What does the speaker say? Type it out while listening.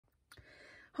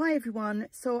Hi everyone,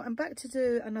 so I'm back to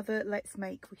do another Let's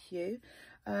Make with you.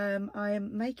 I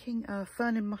am making a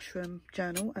fern and mushroom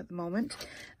journal at the moment,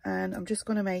 and I'm just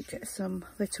going to make some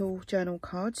little journal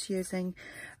cards using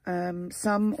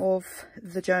some of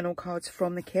the journal cards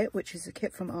from the kit, which is a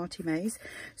kit from ARTYmaze.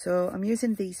 So I'm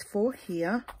using these 4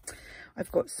 here.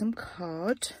 I've got some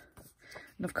card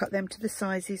and I've cut them to the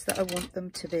sizes that I want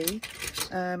them to be,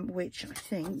 which I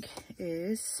think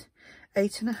is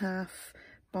 8.5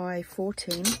 by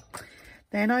 14.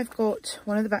 Then I've got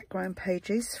one of the background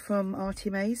pages from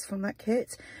ARTYmaze from that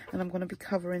kit, and I'm going to be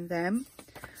covering them.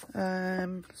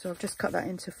 So I've just cut that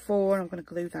into 4 and I'm going to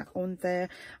glue that on there.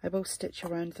 I will stitch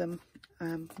around them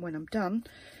when I'm done.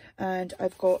 And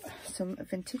I've got some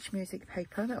vintage music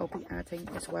paper that I'll be adding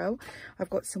as well. I've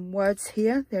got some words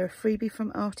here. They're a freebie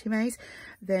from ARTYmaze.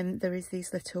 Then there is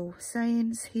these little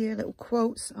sayings here, little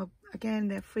quotes. Again,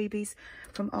 they're freebies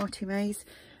from ARTYmaze.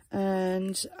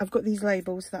 And I've got these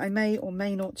labels that I may or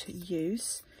may not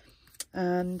use,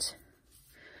 and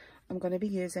I'm going to be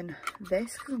using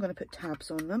this because I'm going to put tabs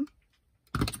on them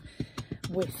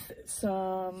with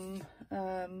some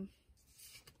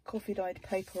coffee dyed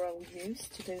paper I'll use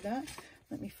to do that.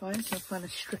 Let me find a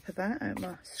strip of that out of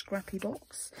my scrappy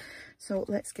box. So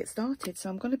let's get started. So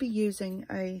I'm going to be using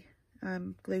a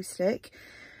glue stick.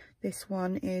 This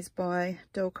one is by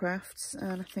Doll Crafts,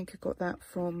 and I think I got that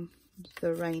from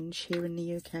the range here in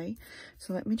the UK.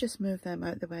 So let me just move them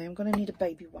out the way. I'm going to need a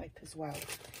baby wipe as well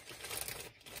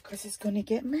because it's going to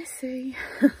get messy.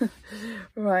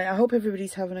 Right, I hope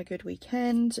everybody's having a good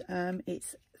weekend.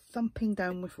 It's thumping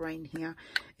down with rain here.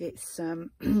 It's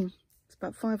it's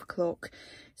about 5 o'clock.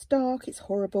 It's dark, it's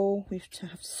horrible. We have to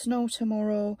have snow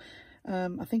tomorrow.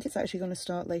 I think it's actually going to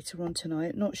start later on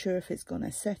tonight. Not sure if it's going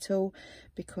to settle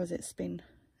because it's been,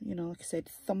 you know, like I said,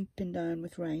 thumping down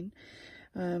with rain.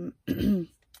 So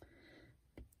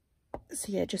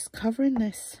yeah, just covering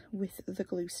this with the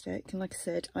glue stick, and like I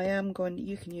said, I am going,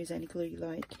 you can use any glue you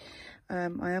like.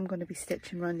 I am going to be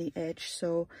stitching around the edge,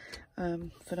 so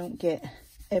if I don't get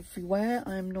everywhere,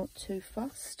 I'm not too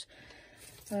fussed.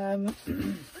 Let's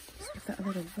give that a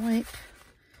little wipe.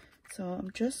 So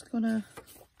I'm just gonna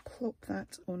plop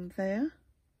that on there,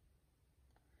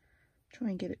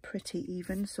 try and get it pretty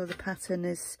even so the pattern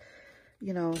is,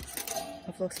 you know,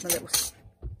 I've lost my little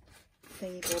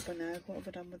thingy bobber now. What have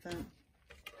I done with that?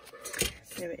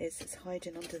 There it is. It's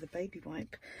hiding under the baby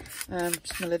wipe.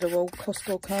 Just my little old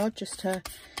Costco card just to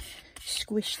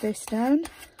squish this down.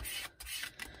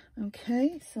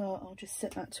 Okay, so I'll just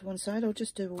set that to one side. I'll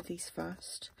just do all these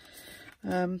first.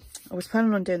 I was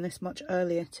planning on doing this much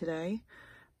earlier today,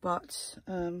 but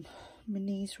my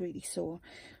knee's really sore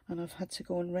and I've had to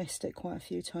go and rest it quite a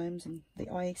few times, and the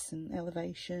ice and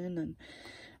elevation, and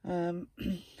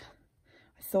I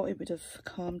thought it would have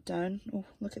calmed down. Oh,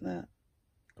 look at that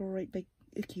great big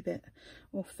icky bit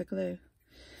off the glue.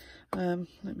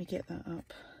 Let me get that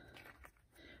up.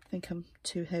 I think I'm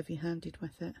too heavy-handed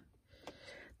with it.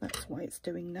 That's why it's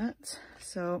doing that.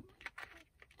 So,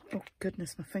 oh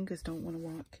goodness, my fingers don't want to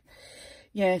work.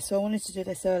 Yeah, so I wanted to do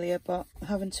this earlier, but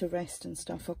having to rest and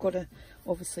stuff, I've got to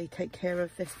obviously take care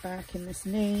of this back and this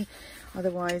knee.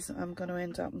 Otherwise, I'm going to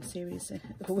end up with serious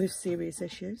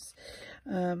issues.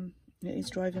 It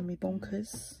is driving me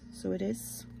bonkers, so it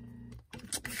is.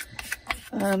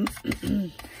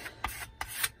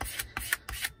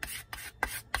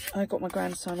 I got my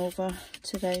grandson over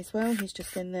today as well. He's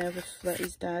just in there with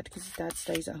his dad because his dad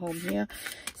stays at home here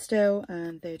still,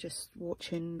 and they're just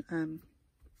watching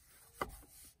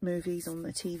movies on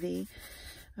the TV,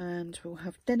 and we'll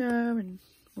have dinner and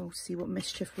we'll see what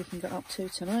mischief we can get up to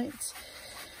tonight.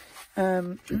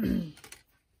 Ugh,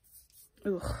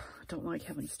 I don't like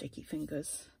having sticky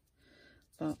fingers,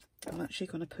 but I'm actually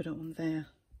going to put it on there.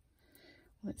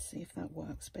 Let's see if that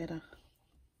works better,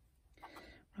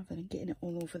 rather than getting it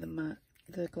all over the mat,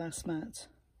 the glass mat.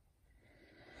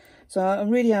 So I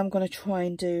really am going to try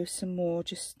and do some more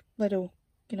just little,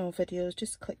 you know, videos.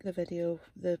 Just click the video,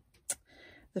 the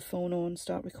phone on,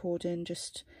 start recording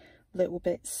just little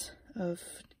bits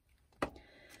of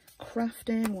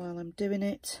crafting while I'm doing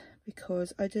it,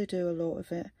 because I do a lot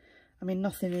of it. I mean,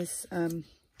 nothing is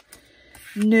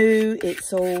new.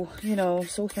 It's all, you know,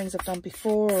 it's all things I've done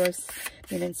before, or I've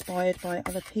been inspired by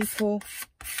other people.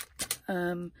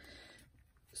 So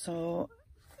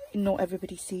not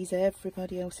everybody sees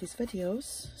everybody else's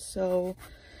videos. So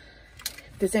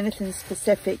if there's anything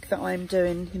specific that I'm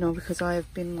doing, you know, because I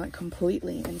have been like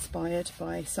completely inspired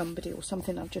by somebody or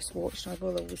something I've just watched, I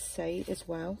will always say it as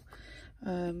well.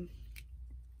 Oops,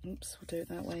 we'll do it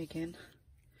that way again.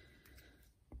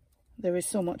 There is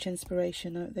so much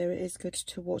inspiration out there. It is good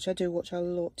to watch. I do watch a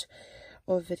lot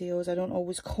of videos. I don't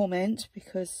always comment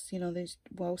because, you know, there's,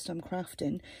 whilst I'm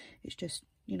crafting, it's just,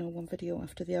 you know, one video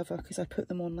after the other, because I put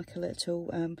them on like a little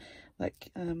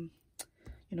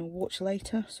you know, watch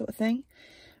later sort of thing,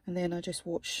 and then I just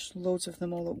watch loads of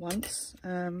them all at once.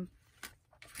 I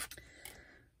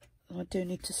do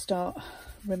need to start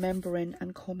remembering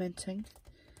and commenting.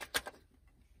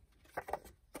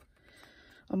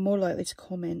 I'm more likely to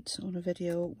comment on a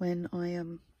video when I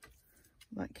am,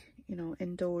 like, you know,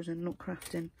 indoors and not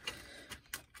crafting.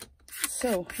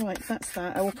 So, right, that's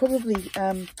that. I will probably,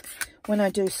 when I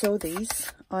do sew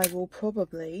these, I will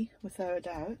probably, without a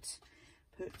doubt,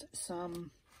 put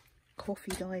some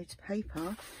coffee dyed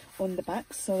paper on the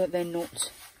back so that they're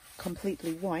not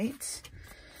completely white.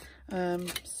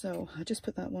 So I just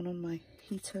put that one on my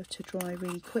heater to dry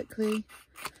really quickly.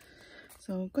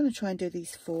 So I'm going to try and do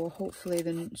these 4. Hopefully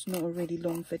then it's not a really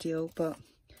long video, but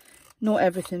not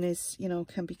everything is, you know,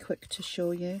 can be quick to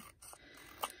show you.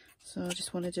 So I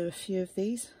just want to do a few of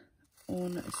these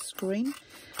on screen.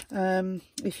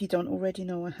 If you don't already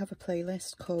know, I have a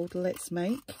playlist called Let's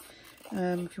Make.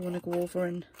 If you want to go over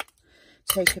and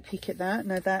take a peek at that.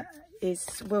 Now that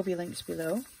will be linked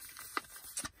below.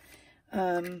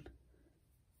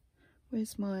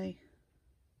 Where's my,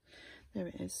 there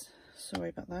it is, sorry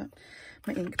about that,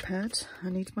 my ink pad. I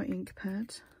need my ink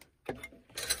pad.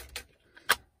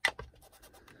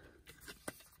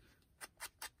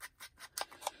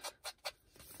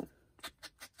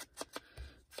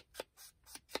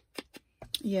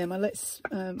 Yeah, my Let's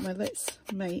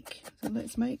Make, is it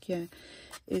Let's Make? Yeah,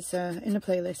 is in a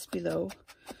playlist below.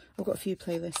 I've got a few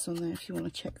playlists on there if you want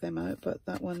to check them out, but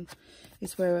that one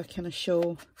is where I kind of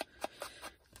show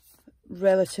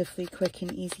relatively quick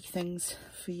and easy things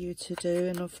for you to do,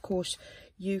 and of course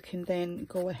you can then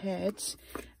go ahead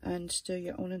and do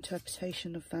your own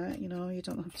interpretation of that. You know, you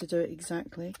don't have to do it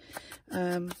exactly,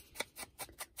 because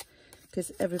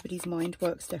everybody's mind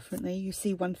works differently. You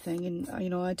see one thing, and you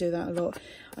know, I do that a lot.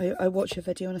 I watch a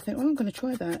video and I think, oh, I'm going to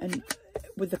try that, and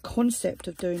with the concept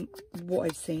of doing what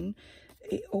I've seen,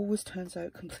 it always turns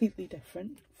out completely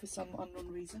different for some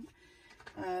unknown reason.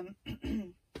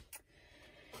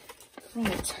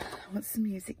 Right, what's the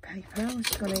music paper? I'm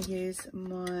just going to use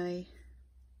my,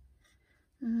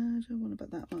 I don't want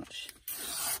about that much,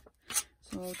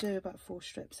 so I'll do about 4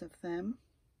 strips of them.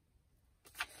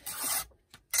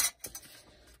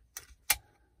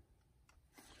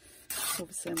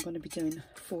 Obviously I'm going to be doing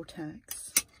 4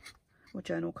 tags or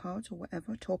journal cards or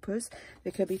whatever, toppers.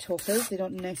 They could be toppers, they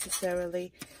don't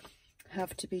necessarily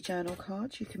have to be journal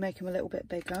cards. You can make them a little bit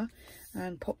bigger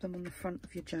and pop them on the front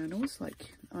of your journals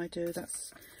like I do.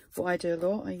 That's what I do a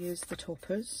lot. I use the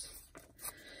toppers.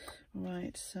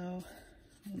 Right, so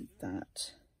I want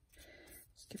that.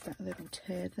 Let's give that a little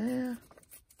tear there.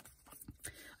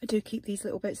 I do keep these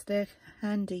little bits there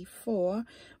handy for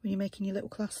when you're making your little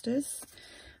clusters.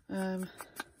 Got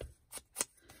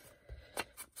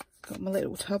my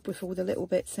little tub with all the little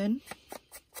bits in.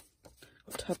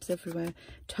 Got tubs everywhere.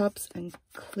 Tubs and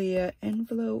clear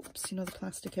envelopes, you know, the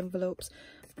plastic envelopes.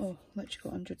 Oh, literally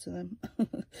got hundreds of them.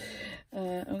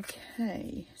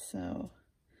 Okay, so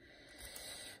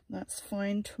that's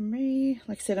fine for me.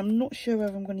 Like I said, I'm not sure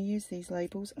whether I'm going to use these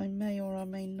labels. I may or I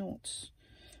may not.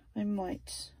 I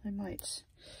might.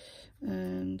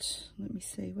 And let me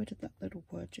see, where did that little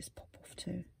word just pop off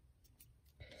to?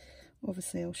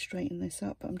 Obviously I'll straighten this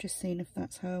up, but I'm just seeing if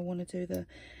that's how I want to do the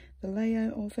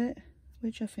layout of it,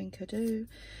 which I think I do.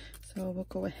 So we'll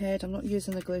go ahead. I'm not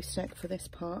using the glue stick for this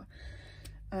part.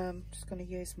 I'm just going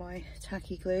to use my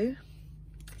tacky glue,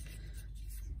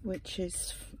 which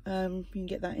is, you can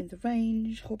get that in the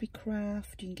range,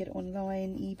 Hobbycraft, you can get it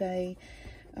online, eBay,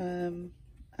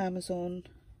 Amazon,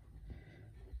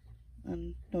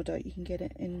 and no doubt you can get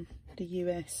it in the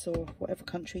US or whatever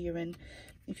country you're in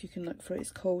if you can look for it.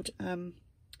 It's called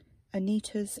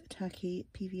Anita's Tacky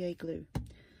PVA Glue.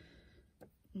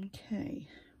 Okay,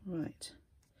 right,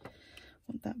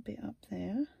 want that bit up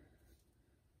there.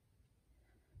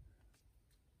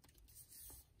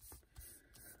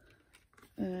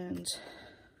 And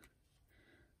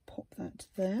pop that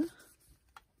there.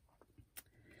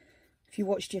 If you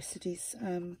watched yesterday's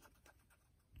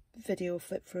video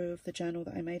flip through of the journal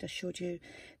that I made, I showed you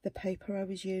the paper I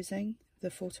was using, the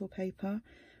photo paper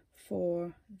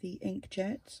for the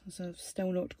inkjet. So I've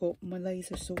still not got my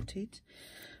laser sorted,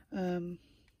 and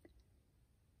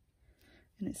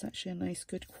it's actually a nice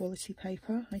good quality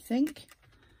paper, I think.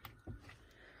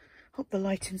 Hope the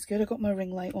lighting's good. I got my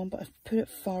ring light on, but I've put it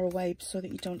far away so that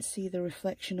you don't see the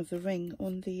reflection of the ring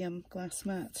on the glass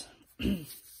mat.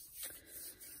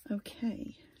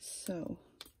 Okay, so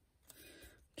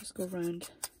just go around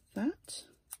that.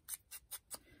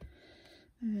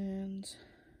 And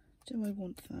do I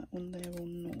want that on there or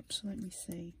not? Let me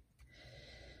see.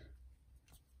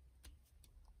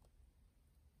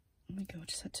 There we go, I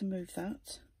just had to move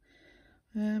that.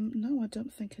 No, I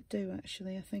don't think I do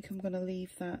actually. I think I'm going to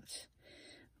leave that.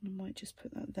 I might just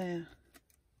put that there.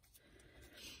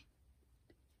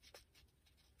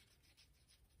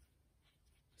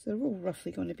 So they're all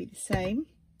roughly going to be the same.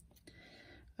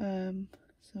 So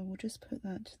we'll just put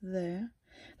that there.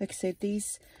 Like I said,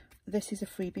 this is a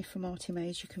freebie from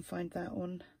ARTYmaze. You can find that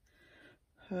on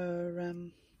her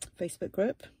Facebook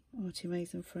group,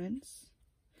 ARTYmaze and Friends.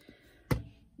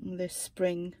 And this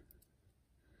spring,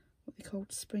 what they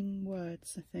called spring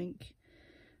words, I think.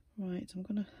 Right, I'm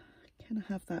gonna kind of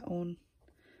have that on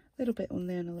a little bit on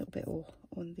there and a little bit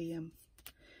on the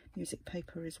music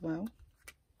paper as well.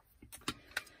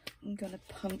 I'm gonna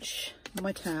punch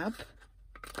my tab.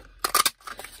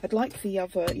 I'd like the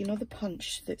other, you know, the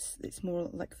punch that's more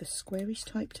like the squarish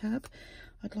type tab.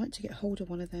 I'd like to get hold of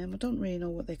one of them. I don't really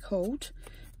know what they're called,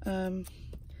 so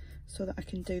that I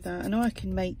can do that. I know I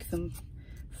can make them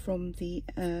from the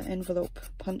envelope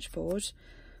punch board,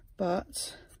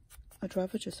 but I'd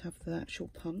rather just have the actual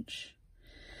punch.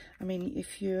 I mean,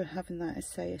 if you're having that as,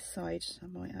 say, a side, I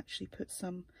might actually put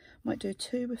some, might do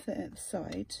 2 with it at the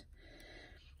side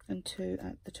and 2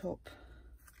 at the top.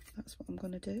 That's what I'm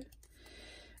going to do.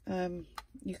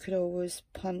 You could always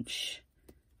punch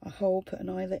a hole, put an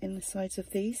eyelet in the sides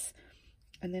of these,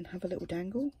 and then have a little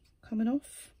dangle coming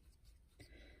off.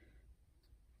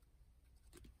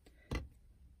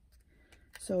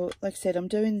 So, like I said, I'm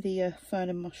doing the fern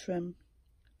and mushroom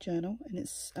journal, and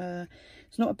it's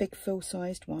not a big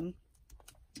full-sized one.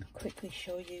 I'll quickly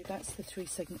show you. That's the 3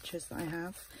 signatures that I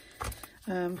have.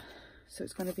 So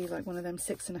it's going to be like one of them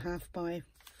 6.5 by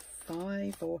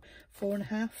 5 or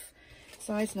 4.5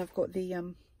 size, and I've got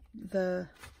the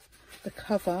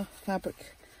cover,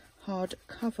 fabric hard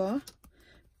cover,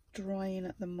 drying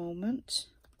at the moment.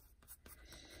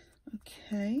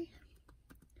 Okay.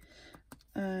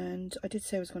 And I did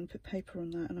say I was going to put paper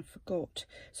on that and I forgot,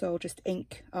 so I'll just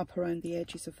ink up around the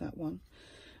edges of that one.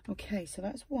 Okay, so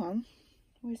that's one.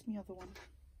 Where's my other one?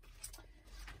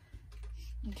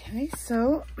 Okay,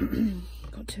 so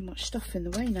got too much stuff in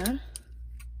the way now.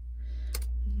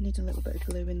 Need a little bit of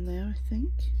glue in there, I think.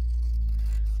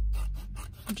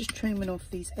 I'm just trimming off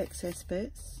these excess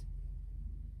bits.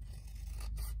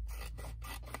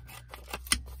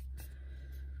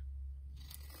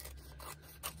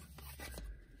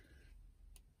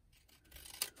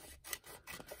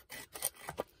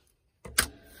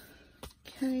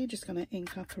 Okay, just going to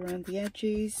ink up around the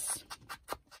edges.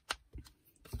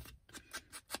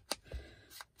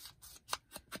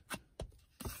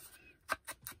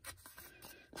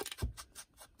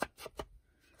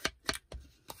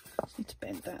 Just need to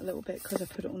bend that a little bit because I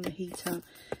put it on the heater.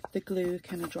 The glue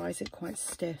kind of dries it quite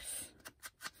stiff.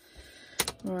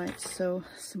 Right, so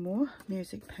some more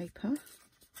music paper.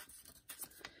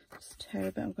 Just tear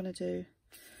a bit. I'm going to do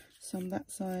some that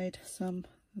side, some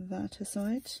that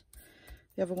side.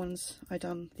 The other ones I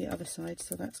done the other side,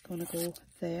 so that's going to go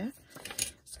there.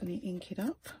 Just going to ink it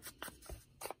up.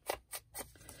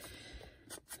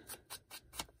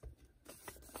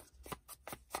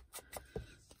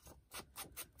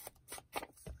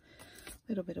 A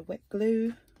little bit of wet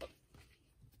glue.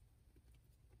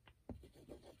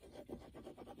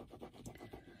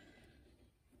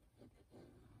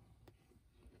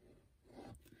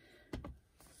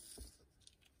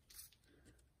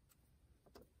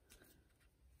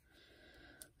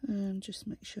 And just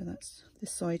make sure that's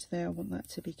this side there. I want that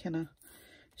to be kind of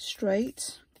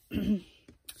straight. And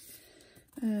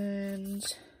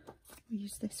we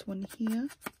use this one here.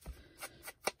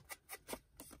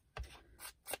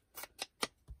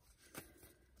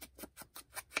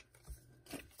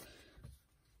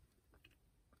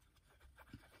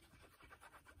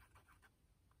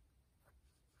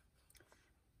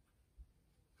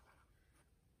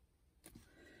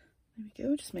 There we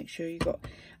go, just make sure you've got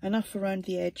enough around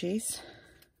the edges.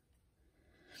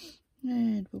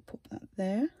 And we'll put that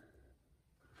there.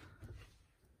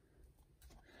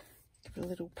 Give it a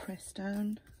little press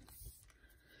down.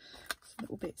 It's a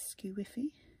little bit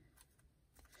skew-whiffy.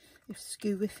 If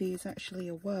skew-whiffy is actually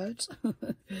a word.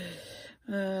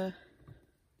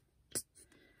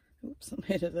 Oops, I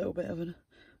made a little bit of a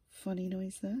funny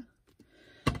noise there.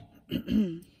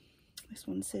 This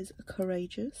one says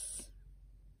courageous.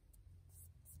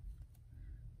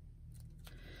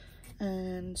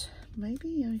 And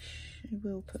maybe I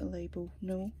will put a label.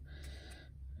 No,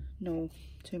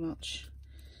 too much.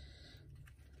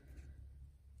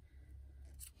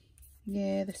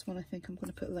 Yeah, this one I think I'm going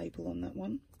to put a label on that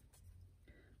one.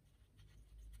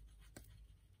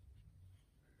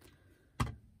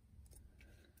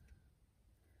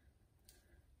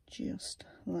 just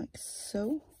like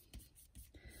so.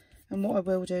 And what I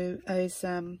will do is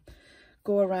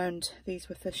go around these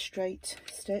with a straight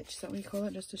stitch. Is that what you call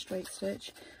it? Just a straight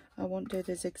stitch. I won't do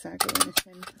the zigzag or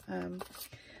anything. I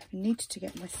need to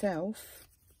get myself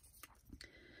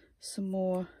some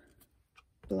more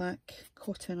black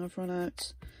cotton. I've run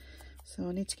out, so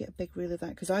I need to get a big reel of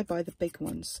that, because I buy the big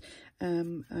ones,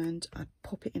 and I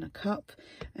pop it in a cup,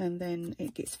 and then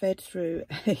it gets fed through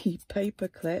a paper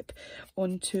clip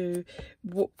onto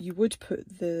what you would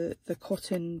put the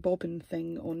cotton bobbin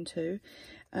thing onto,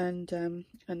 and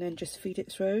then just feed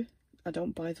it through. I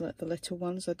don't buy the little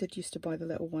ones. I did used to buy the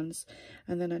little ones,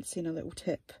 and then I'd seen a little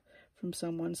tip from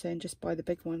someone saying just buy the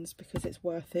big ones because it's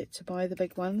worth it to buy the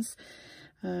big ones.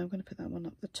 I'm going to put that one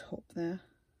up the top there.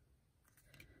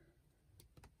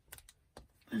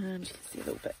 And you can see a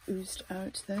little bit oozed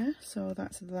out there. So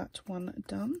that's that one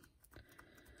done.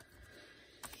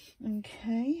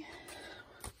 Okay.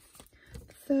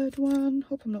 Third one.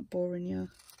 Hope I'm not boring you.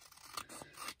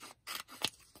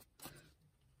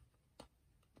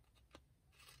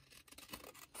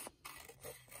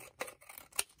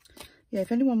 Yeah,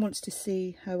 if anyone wants to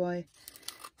see how I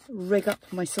rig up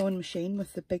my sewing machine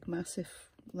with the big massive,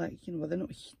 like, you know, well, they're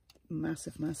not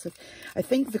massive. I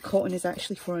think the cotton is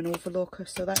actually for an overlocker,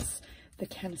 so that's the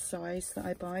kind of size that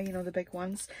I buy, you know, the big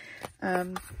ones.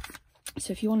 So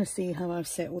if you want to see how I've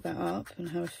set all that up and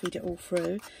how I feed it all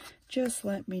through, just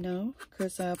let me know,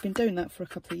 because I've been doing that for a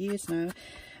couple of years now.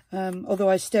 Although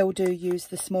I still do use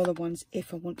the smaller ones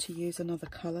if I want to use another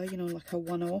colour, you know, like a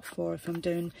one-off, or if I'm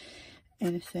doing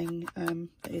anything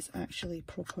that is actually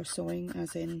proper sewing,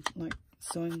 as in like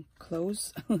sewing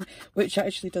clothes, which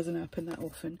actually doesn't happen that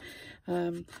often.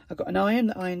 I've got an iron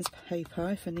that irons paper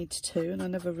if I need to, and I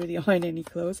never really iron any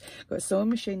clothes. I've got a sewing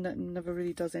machine that never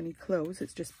really does any clothes,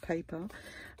 it's just paper.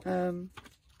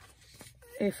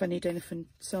 If I need anything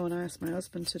sewn, I ask my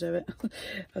husband to do it.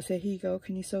 I say, here you go,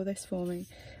 can you sew this for me?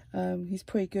 He's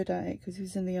pretty good at it because he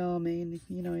was in the army, and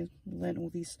you know, he learnt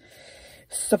all these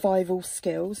survival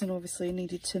skills, and obviously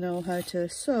needed to know how to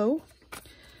sew.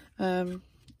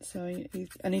 So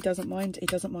he doesn't mind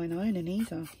ironing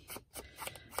either.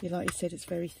 Like he said, it's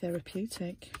very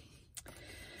therapeutic.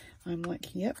 I'm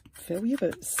like, yep, fill your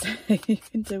boots. You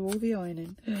can do all the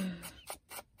ironing.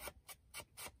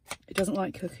 He doesn't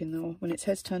like cooking though. When it's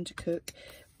his turn to cook,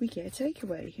 we get a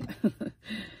takeaway.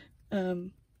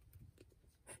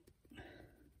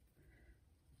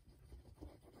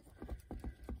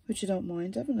 Which I don't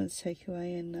mind having a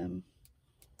takeaway in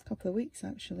a couple of weeks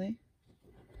actually.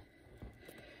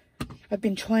 I've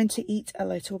been trying to eat a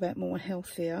little bit more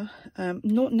healthier,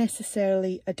 not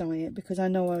necessarily a diet, because I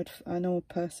know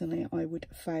personally I would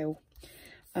fail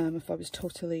if I was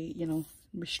totally, you know,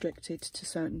 restricted to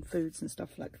certain foods and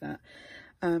stuff like that.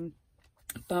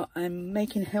 But I'm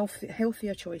making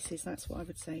healthier choices. That's what I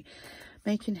would say.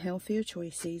 Making healthier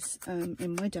choices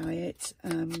in my diet,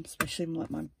 especially like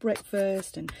my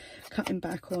breakfast, and cutting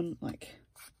back on like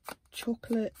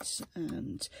chocolate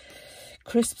and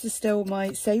crisps. Is still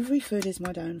my savoury food is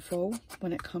my downfall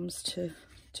when it comes to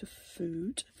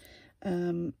food.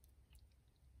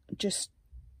 Just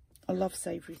I love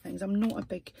savoury things. I'm not a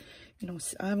big, you know,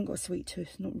 I haven't got a sweet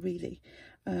tooth, not really.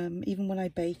 Even when I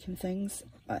bake and things,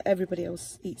 everybody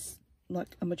else eats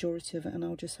like a majority of it, and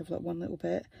I'll just have like one little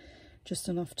bit, just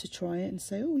enough to try it and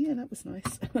say, oh yeah, that was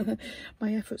nice.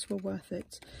 My efforts were worth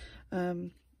it.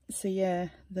 So yeah,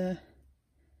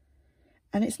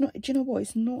 and it's not, do you know what,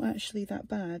 it's not actually that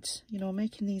bad. You know, I'm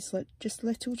making these like just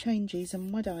little changes in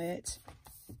my diet.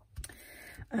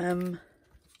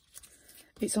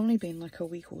 It's only been like a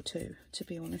week or two, to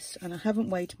be honest, and I haven't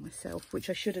weighed myself, which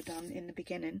I should have done in the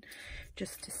beginning,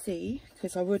 just to see,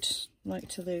 because I would like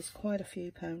to lose quite a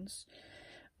few pounds.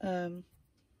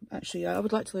 Actually, I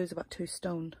would like to lose about 2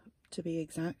 stone, to be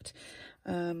exact.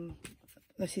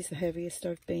 This is the heaviest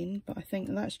I've been, but I think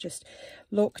that's just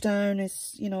lockdown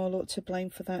is, you know, a lot to blame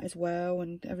for that as well,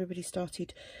 and everybody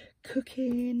started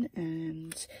cooking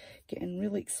and getting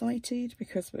really excited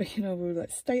because, you know, we were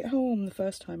like stay at home the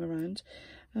first time around.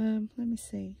 Let me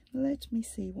see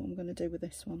what I'm going to do with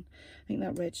this one. I think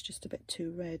that red's just a bit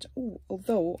too red. Oh,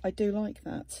 although I do like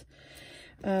that.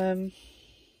 And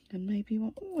maybe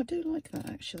what, oh, I do like that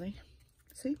actually.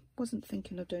 See, wasn't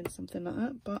thinking of doing something like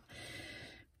that, but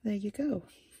there you go.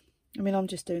 I mean, I'm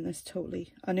just doing this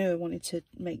totally, I knew I wanted to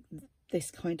make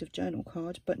this kind of journal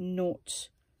card, but not,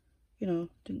 you know,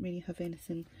 didn't really have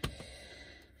anything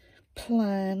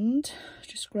planned.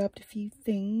 Just grabbed a few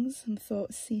things and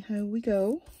thought, see how we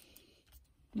go.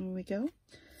 There we go.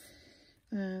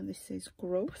 And this is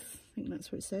growth. I think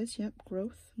that's what it says. Yep,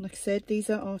 growth. Like I said, these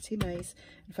are ARTYmaze.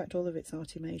 In fact, all of it's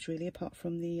ARTYmaze really, apart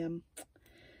from the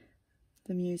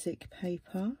music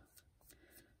paper.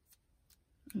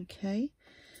 Okay,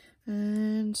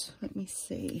 and let me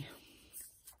see.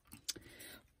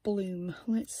 Bloom.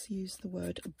 Let's use the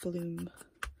word bloom.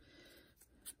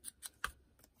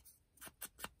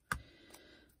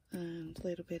 And a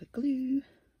little bit of glue.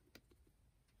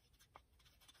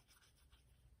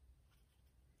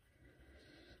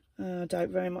 I doubt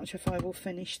very much if I will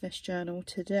finish this journal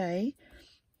today,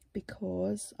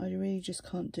 because I really just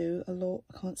can't do a lot.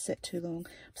 I can't sit too long.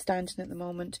 I'm standing at the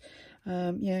moment.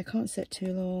 Yeah, I can't sit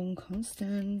too long, can't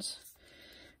stand.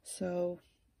 So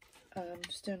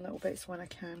just doing little bits when I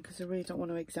can, because I really don't want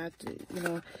to exaggerate,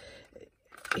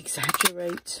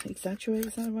 is that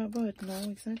the right word? No,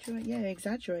 exaggerate, yeah,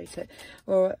 exaggerate it,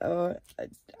 or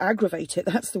aggravate it.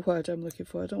 That's the word I'm looking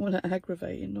for. I don't want to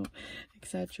aggravate it, not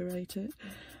exaggerate it.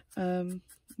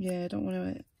 Yeah, I don't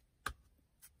want to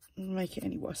make it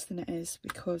any worse than it is,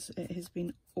 because it has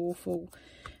been awful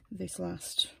this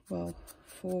last, well,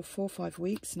 4 or 5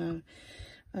 weeks now.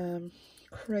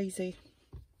 Crazy,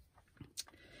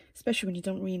 especially when you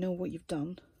don't really know what you've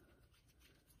done.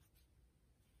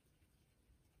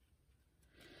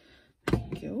 There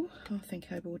we go. I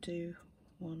think I will do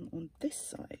one on this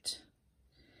side.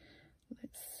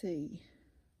 Let's see.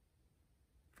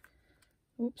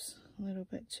 Oops, a little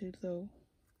bit too low.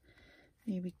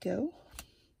 Here we go.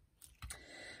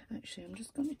 Actually, I'm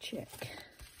just going to check.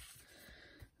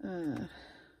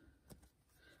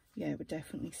 Yeah, it would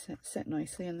definitely set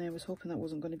nicely in there. I was hoping that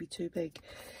wasn't going to be too big.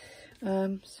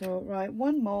 So, right,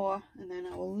 one more, and then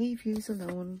I will leave you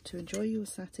alone to enjoy your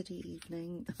Saturday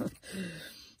evening.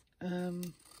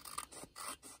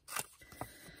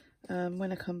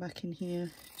 When I come back in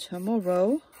here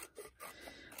tomorrow,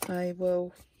 I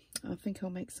think I'll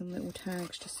make some little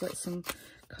tags, just like some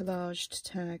collaged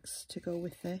tags to go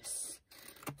with this.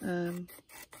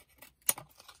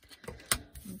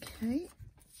 Okay,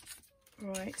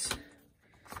 right,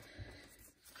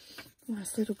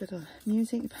 last little bit of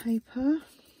music paper.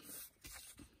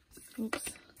 Oops,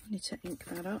 I need to ink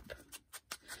that up.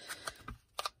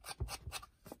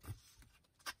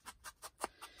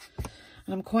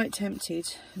 And I'm quite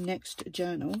tempted next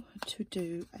journal to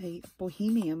do a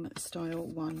bohemian style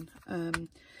one.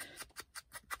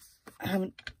 I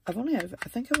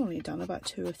think I've only done about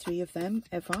 2 or 3 of them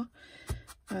ever.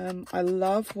 I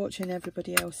love watching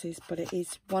everybody else's, but it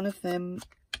is one of them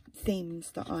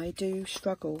themes that I do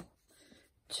struggle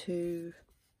to.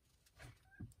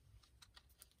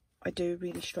 I do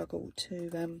really struggle to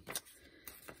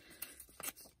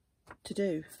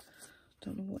do.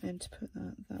 Don't know what end to put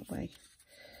that way.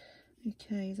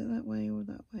 Okay, is it that way or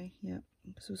that way? Yeah,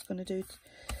 because I was going to do.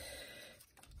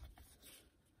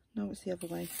 No, it's the other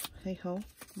way. Hey ho,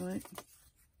 right?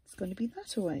 It's going to be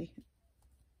that way.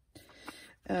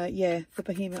 Yeah, the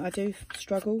Bohemian, I do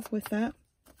struggle with that.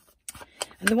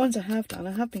 And the ones I have done,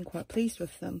 I have been quite pleased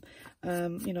with them.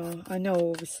 You know, I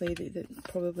know obviously that they're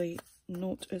probably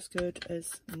not as good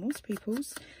as most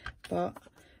people's, but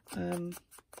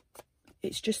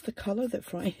it's just the colour that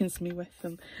frightens me with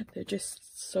them. They're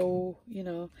just so, you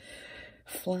know,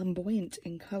 flamboyant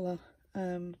in colour.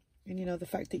 And you know, the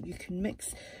fact that you can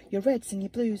mix your reds and your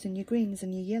blues and your greens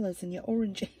and your yellows and your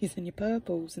oranges and your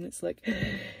purples, and it's like,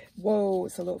 whoa,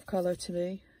 it's a lot of colour to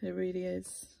me. It really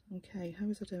is. Okay, how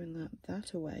was I doing that?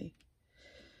 That away.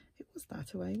 It was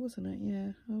that away, wasn't it?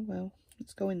 Yeah. Oh well,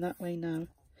 it's going that way now.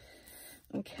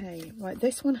 Okay, right,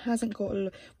 this one hasn't got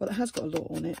a, well, it has got a lot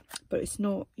on it, but it's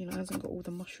not, you know, it hasn't got all the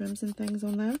mushrooms and things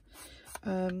on there.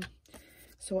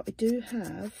 So I do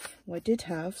have, well, I did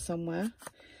have somewhere,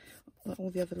 like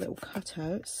all the other little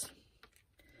cutouts.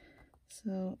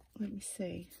 So let me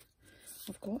see.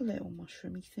 I've got a little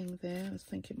mushroomy thing there. I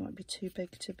think it might be too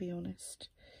big, to be honest.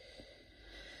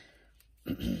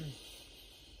 Yeah,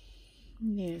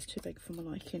 it's too big for my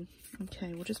liking.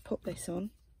 Okay, we'll just pop this on.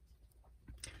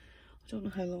 I don't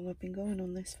know how long I've been going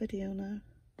on this video now.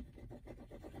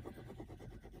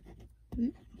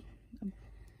 Oop,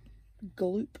 a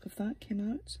gloop of that came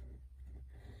out.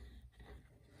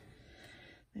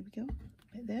 There we go,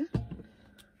 right there.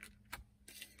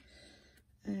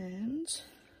 And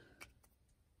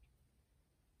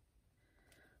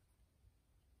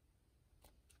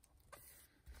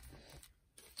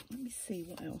let me see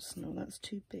what else. No, that's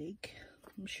too big.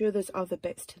 I'm sure there's other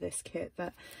bits to this kit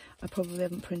that I probably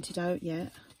haven't printed out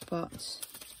yet, but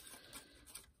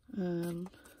no,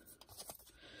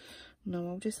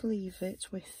 I'll just leave it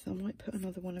with, I might put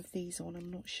another one of these on,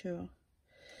 I'm not sure.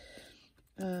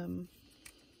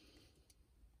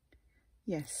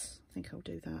 Yes, I think I'll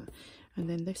do that. And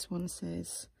then this one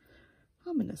says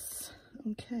ominous.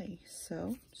 Okay, so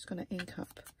I'm just going to ink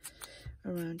up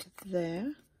around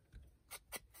there.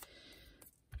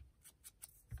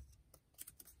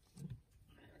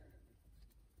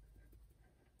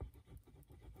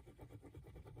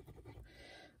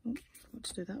 Oh, got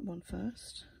to do that one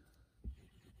first.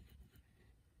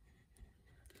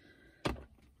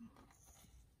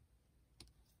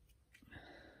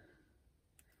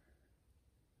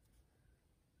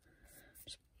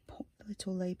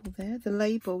 Little label there. The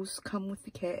labels come with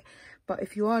the kit, but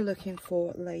if you are looking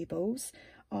for labels,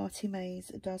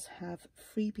 ARTYmaze does have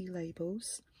freebie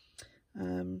labels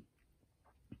on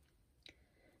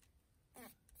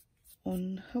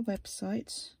her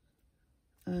website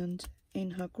and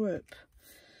in her group,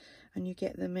 and you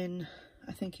get them in,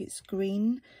 I think it's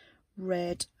green,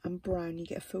 red and brown. You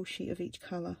get a full sheet of each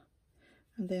colour,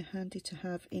 and they're handy to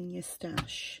have in your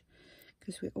stash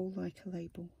because we all like a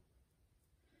label,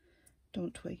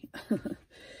 don't we?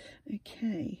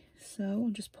 Okay, so I'll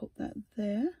just put that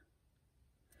there,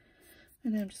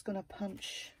 and then I'm just going to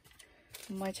punch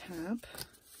my tab.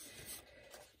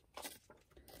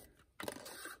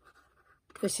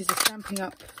 This is a Stampin'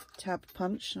 Up tab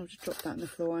punch. I'll just drop that on the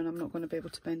floor, and I'm not going to be able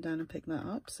to bend down and pick that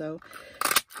up, so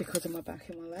because of my back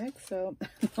and my leg, so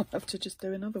I'll have to just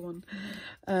do another one.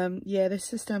 Yeah,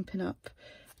 this is Stampin' Up.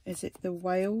 Is it the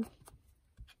whale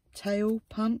tail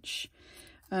punch?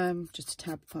 Just a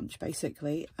tab punch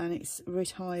basically, and it's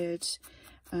retired,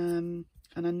 and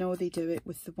I know they do it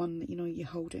with the one that, you know, you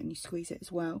hold it and you squeeze it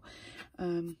as well.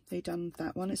 They done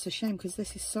that one. It's a shame because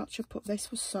this is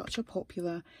this was such a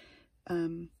popular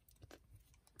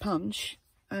punch,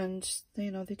 and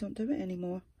you know, they don't do it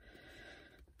anymore.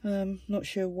 Not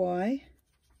sure why,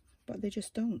 but they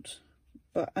just don't.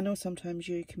 But I know sometimes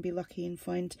you can be lucky and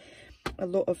find a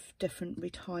lot of different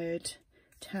retired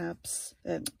tabs,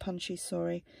 punches,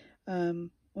 sorry, on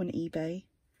eBay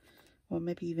or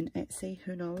maybe even Etsy,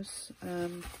 who knows. I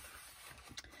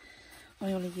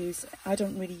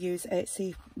don't really use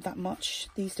Etsy that much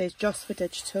these days, just for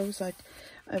digitals.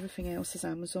 Everything else is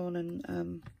Amazon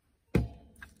and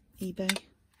eBay.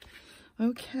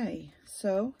 Okay,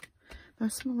 so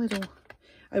that's my little,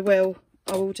 I will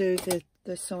do the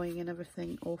sewing and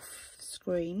everything off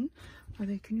screen.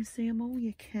 Can you see them all?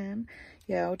 You can.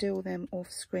 Yeah, I'll do all them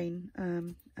off screen,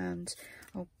 and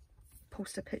I'll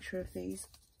post a picture of these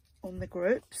on the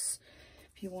groups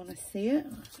if you want to see it.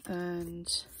 And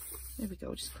there we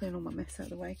go, just clearing all my mess out of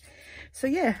the way. So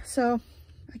yeah, so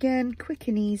again, quick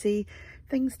and easy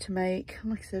things to make.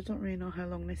 Like I said, I don't really know how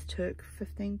long this took,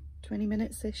 15-20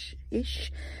 minutes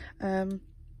ish. So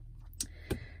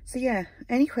yeah,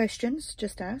 any questions,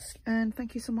 just ask, and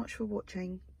thank you so much for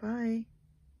watching. Bye.